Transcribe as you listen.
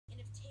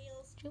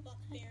Triple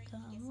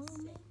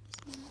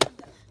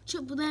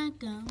that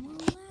gun will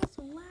last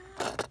a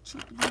while.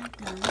 Triple that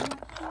gun will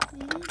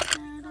Triple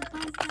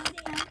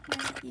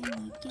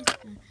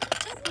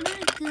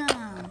that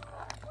gun.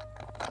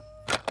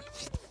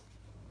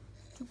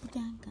 Triple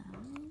that gun.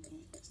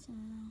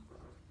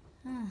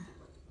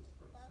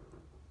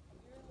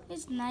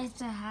 It's nice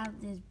to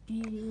have this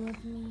beauty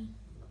with me.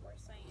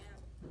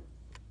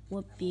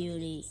 What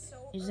beauty?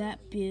 Is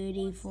that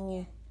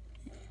beautiful?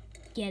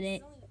 Get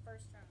it?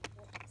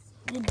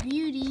 The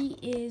beauty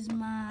is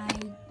my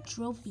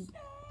trophy.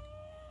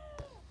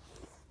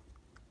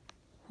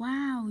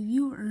 Wow,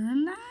 you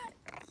earned that?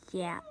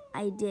 Yeah,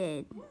 I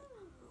did.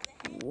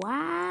 Wow.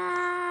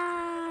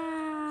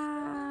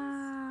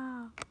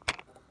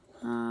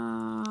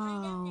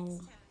 Oh.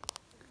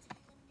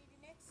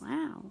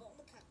 Wow.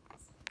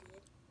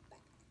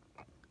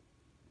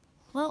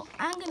 Well,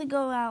 I'm gonna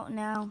go out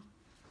now.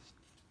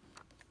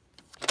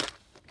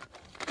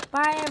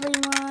 Bye,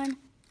 everyone.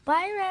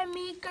 Bye, Red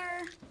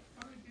Meeker.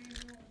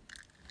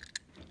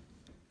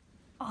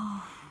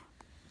 Oh.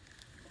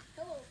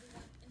 Hello,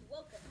 everyone, and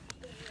welcome to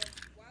the world's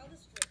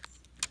wildest race.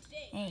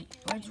 Today, hey,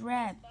 where's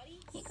Red?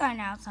 He gone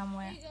out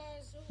somewhere. Hey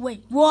guys,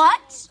 wait,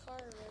 what? Car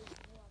race,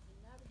 you have to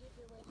navigate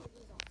your way through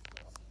these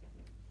obstacles.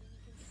 And you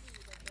can see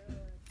that there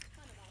are a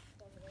ton of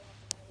obstacles that we have to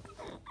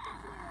navigate. I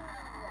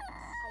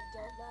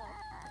don't know.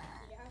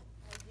 Yeah,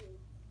 I do.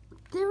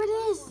 There it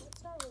is.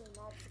 It's not really an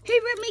obstacle. Hey,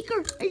 Red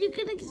Meeker, are you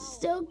gonna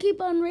still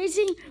keep on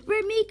racing?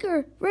 Red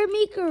Meeker, Red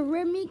Meeker,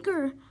 Red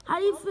Meeker. How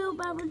do you feel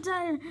about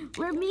retiring?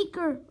 Red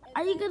Meeker,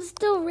 are you gonna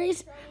still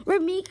race?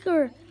 Red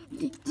Meeker,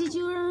 did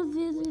you ever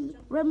visit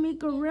Red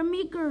Meeker, Red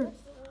Meeker?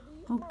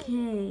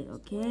 Okay,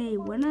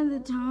 one at a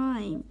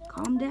time.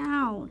 Calm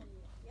down.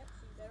 Yep, so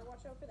you better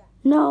watch out for that.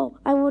 No,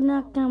 I will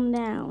not calm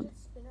down.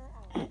 Spinner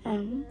out. If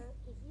you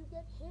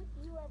get hit,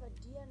 you have a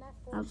DNF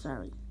for I'm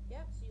sorry.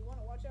 Yep, so you want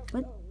to watch out for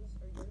What? those.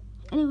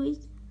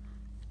 Anyways,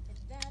 And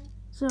then,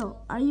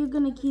 so are you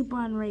gonna keep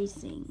on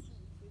racing?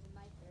 there's a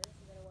knife there, so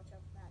you better watch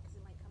out for that, because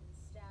it might come and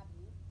stab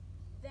you.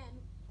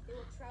 Then, they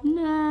will travel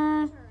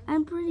Nah, turns.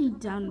 I'm pretty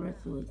done with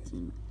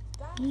racing.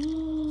 That's what's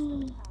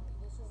gonna happen.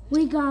 This is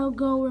We gotta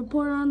go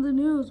report on the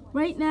news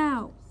right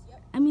now.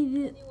 Yep. I mean, They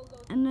will go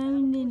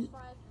the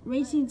five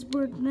Racing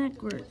Sports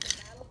Network.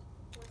 battle,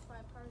 force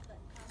 5 cars that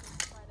come and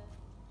try to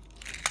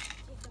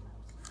take them out.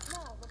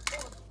 Now, the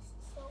portals.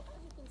 So, as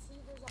you can see,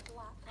 there's a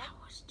black cup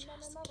and then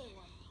another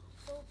one.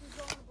 So, if you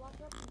go on the black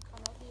cup, you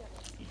come out the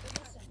other.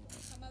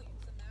 Come out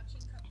with the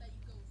matching cup that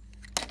you go through.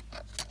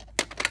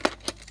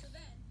 So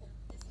then,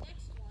 this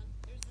next one,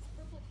 there's this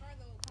purple car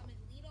that will come and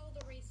lead all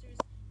the racers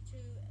to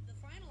the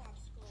final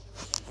obstacle,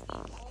 which is the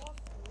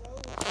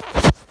off-road,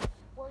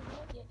 where you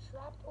might get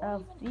trapped or A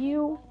even hit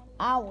few by one of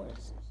the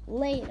hours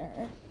later.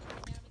 navigate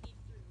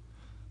through.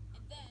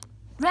 And then,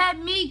 Red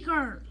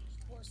Meeker!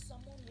 or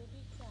someone will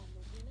be crowned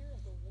the winner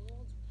of the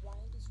world's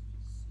wildest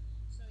race.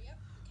 So, yep,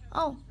 the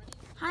Oh,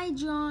 hi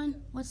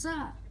John. What's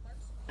up?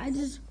 I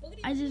just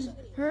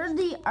heard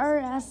the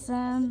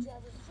RSN.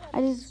 I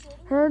just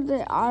heard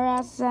the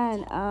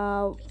RSN.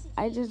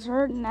 I just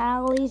heard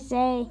Natalie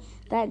say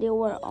that they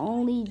were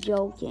only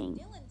joking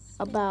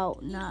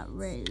about not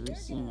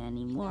racing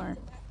anymore.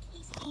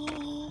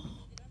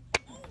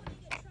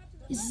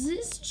 Is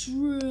this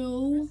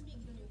true?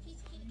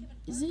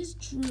 Is this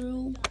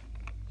true?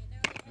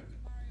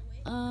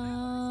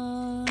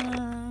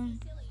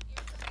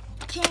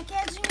 Can't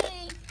catch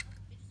me.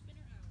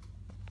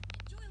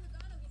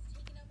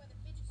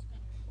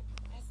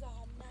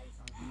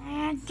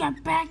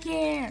 Get back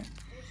here.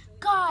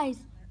 Guys,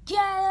 get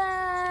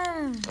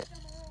him.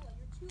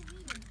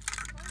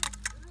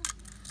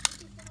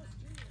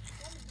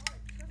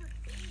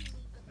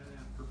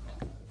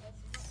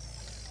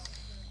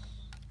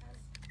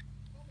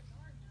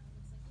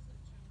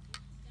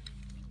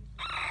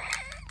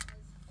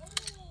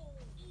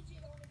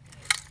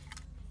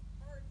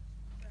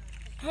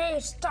 Hey,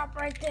 stop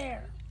right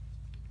there.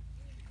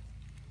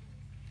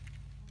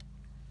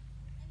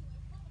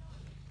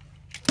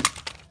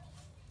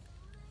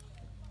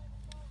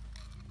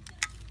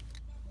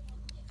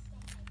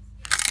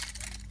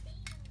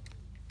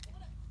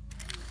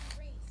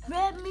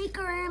 Red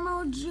Meeker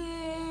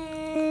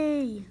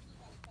emoji.